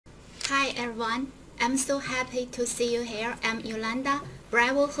Hi everyone, I'm so happy to see you here. I'm Yolanda,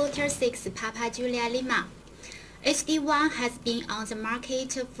 Bravo Hotel 6 Papa Julia Lima. HD1 has been on the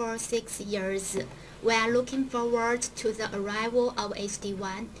market for 6 years. We are looking forward to the arrival of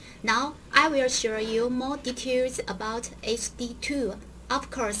HD1. Now, I will show you more details about HD2.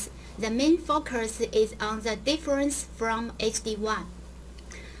 Of course, the main focus is on the difference from HD1.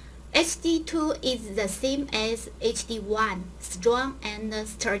 HD2 is the same as HD1, strong and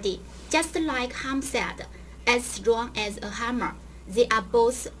sturdy. Just like Ham said, as strong as a hammer. They are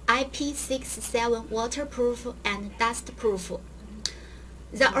both IP67 waterproof and dustproof.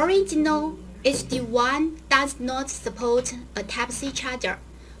 The original HD1 does not support a Type-C charger.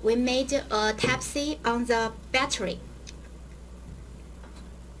 We made a Type-C on the battery.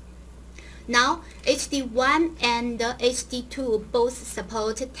 Now, HD1 and HD2 both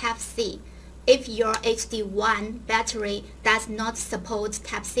support Type-C. If your HD1 battery does not support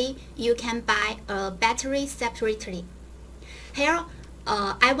Type-C, you can buy a battery separately. Here,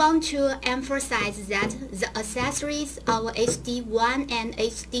 I want to emphasize that the accessories of HD1 and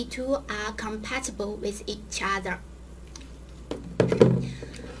HD2 are compatible with each other.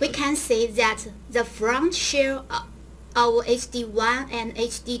 We can see that the front shell of HD1 and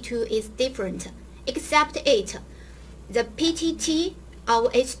HD2 is different, except the PTT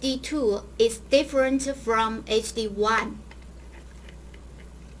of HD2 is different from HD1.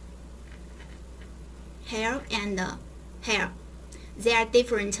 Here and here, they are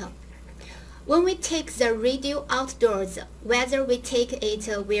different. When we take the radio outdoors, whether we take it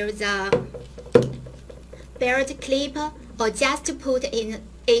with the belt clip or just put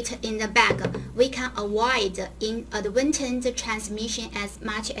it in the bag, we can avoid inadvertent transmission as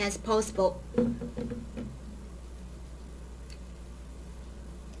much as possible.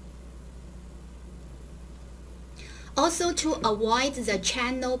 Also, to avoid the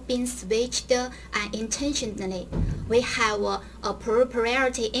channel being switched unintentionally, we have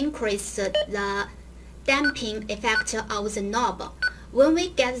appropriately increased the damping effect of the knob. When we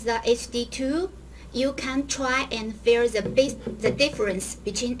get the HD2, you can try and feel the difference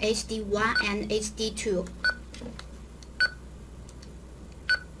between HD1 and HD2.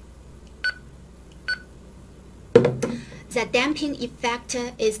 The damping effect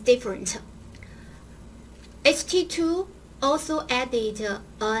is different. HD2 also added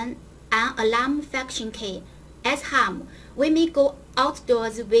an alarm function key. At home, we may go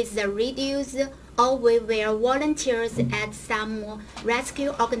outdoors with the radios, or we will volunteers at some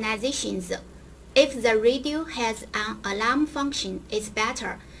rescue organizations. If the radio has an alarm function, it's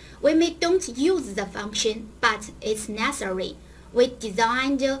better. We may don't use the function, but it's necessary. We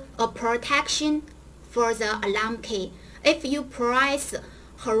designed a protection for the alarm key. If you press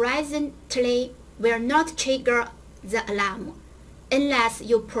horizontally, will not trigger the alarm unless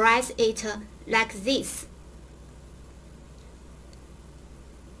you press it like this.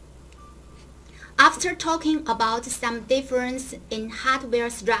 After talking about some difference in hardware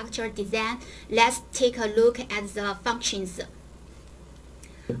structure design, let's take a look at the functions.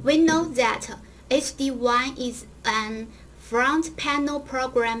 We know that HD1 is an front panel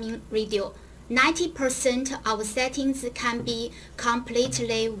programming radio. 90% of settings can be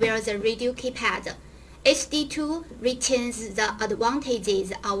completely with the radio keypad. HD2 retains the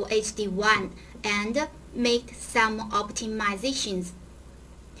advantages of HD1 and makes some optimizations.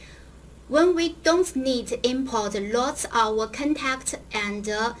 When we don't need to import lots of contact and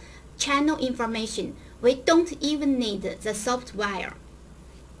channel information, we don't even need the software.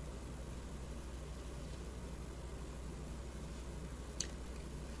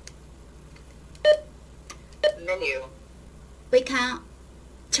 Menu. We can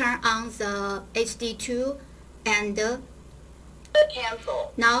turn on the HD2 and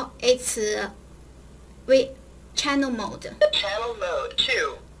Cancel. now it's channel mode. Channel mode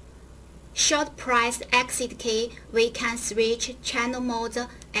 2. Short press exit key, we can switch channel mode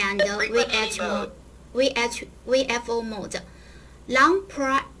and VFO mode. Long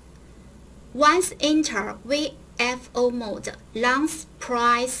press, once enter VFO mode, long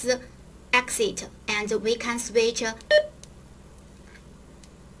press exit and we can switch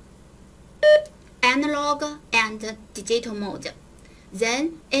analog and digital mode.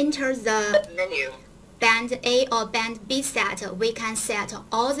 Then enter the menu. Band A or Band B set. We can set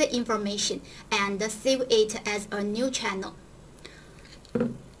all the information and save it as a new channel.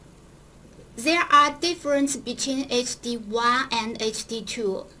 There are differences between HD1 and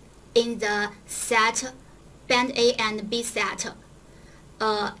HD2 in the set Band A and B set.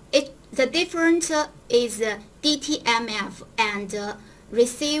 The difference is DTMF and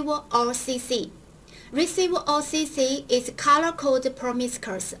receive or CC. Receive or CC is color code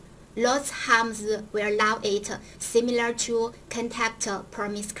promiscuous. Lots harms will allow it, similar to contact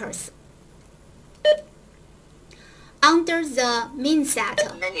promiscuous. Under the min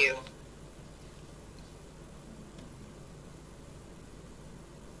set, Menu.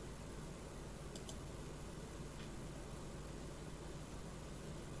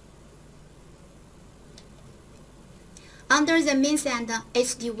 under the min set,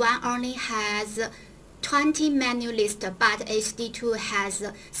 HD1 only has 20 menu lists, but HD2 has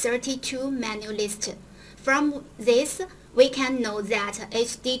 32 menu lists. From this, we can know that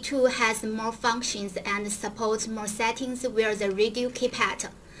HD2 has more functions and supports more settings where the radio keep at.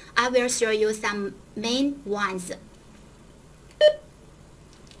 I will show you some main ones.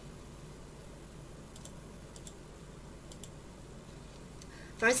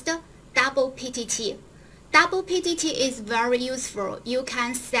 First, double PTT. Double PTT is very useful. You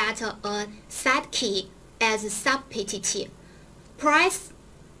can set a set key as SUB-PTT. Press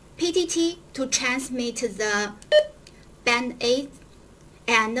PTT to transmit the band A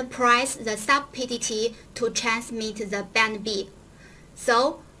and press the SUB-PTT to transmit the band B.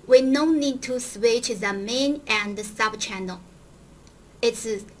 So we no need to switch the main and sub channel. It's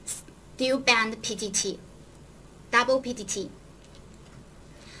dual band PTT, double PTT.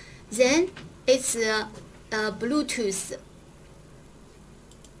 Then it's Bluetooth.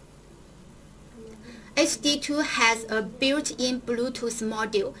 HD2 has a built-in Bluetooth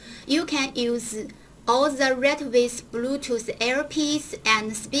module. You can use all the rate-with Bluetooth earpiece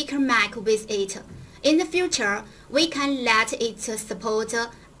and speaker mic with it. In the future, we can let it support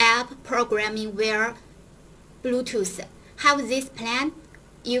app programming via Bluetooth. Have this plan?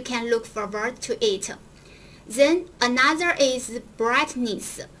 You can look forward to it. Then another is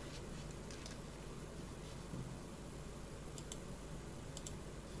brightness.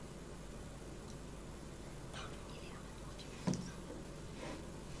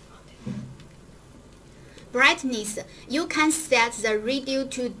 Brightness. You can set the radio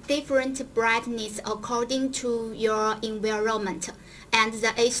to different brightness according to your environment. And the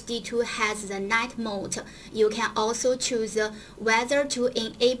HD2 has the night mode. You can also choose whether to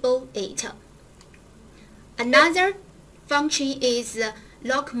enable it. Another function is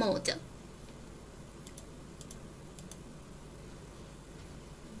lock mode.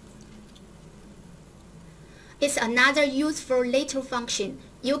 It's another useful little function.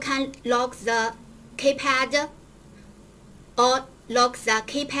 You can lock the keypad or lock the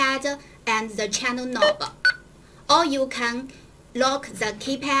keypad and the channel knob. Or you can lock the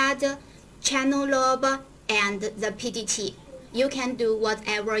keypad, channel knob, and the PTT. You can do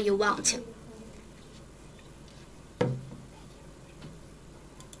whatever you want.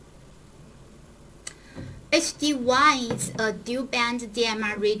 HD1 is a dual-band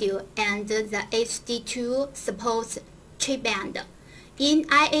DMR radio, and the HD2 supports tri-band. In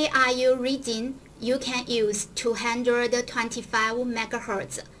IARU region, you can use 225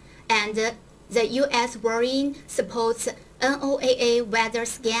 MHz, and the US version supports NOAA weather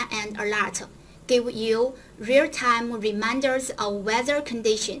scan and alert, give you real-time reminders of weather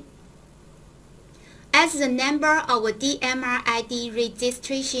condition. As the number of DMR ID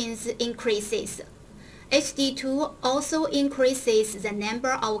registrations increases, HD2 also increases the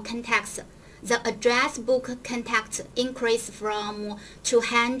number of contacts. The address book contacts increase from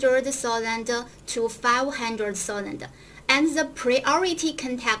 200,000 to 500,000, and the priority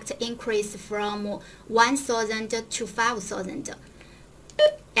contact increase from 1,000 to 5,000.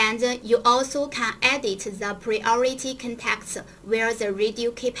 And you also can edit the priority contacts where the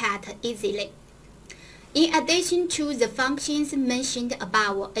radio keep at easily. In addition to the functions mentioned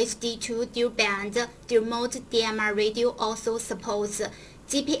above, HD2 dual-band dual-mode DMR radio also supports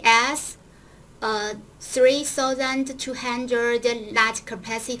GPS, 3200 large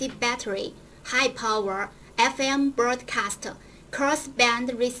capacity battery, high power, FM broadcast,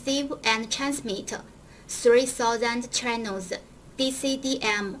 cross-band receive and transmit, 3000 channels,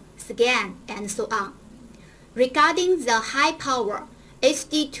 DCDM, scan, and so on. Regarding the high power,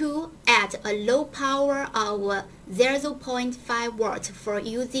 HD2 at a low power of 0.5 watts for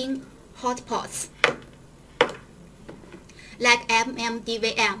using hotspots like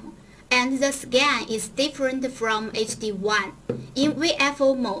MMDVM, and the scan is different from HD1. In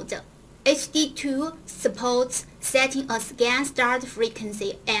VFO mode, HD2 supports setting a scan start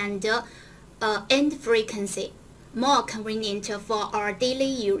frequency and end frequency, more convenient for our daily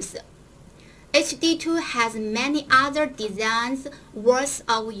use. HD2 has many other designs worth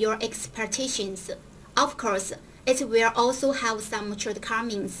of your expectations. Of course, it will also have some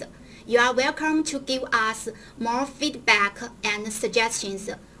shortcomings. You are welcome to give us more feedback and suggestions.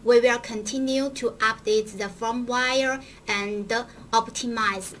 we will continue to update the firmware and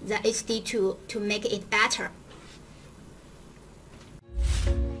optimize the HD2 to make it better.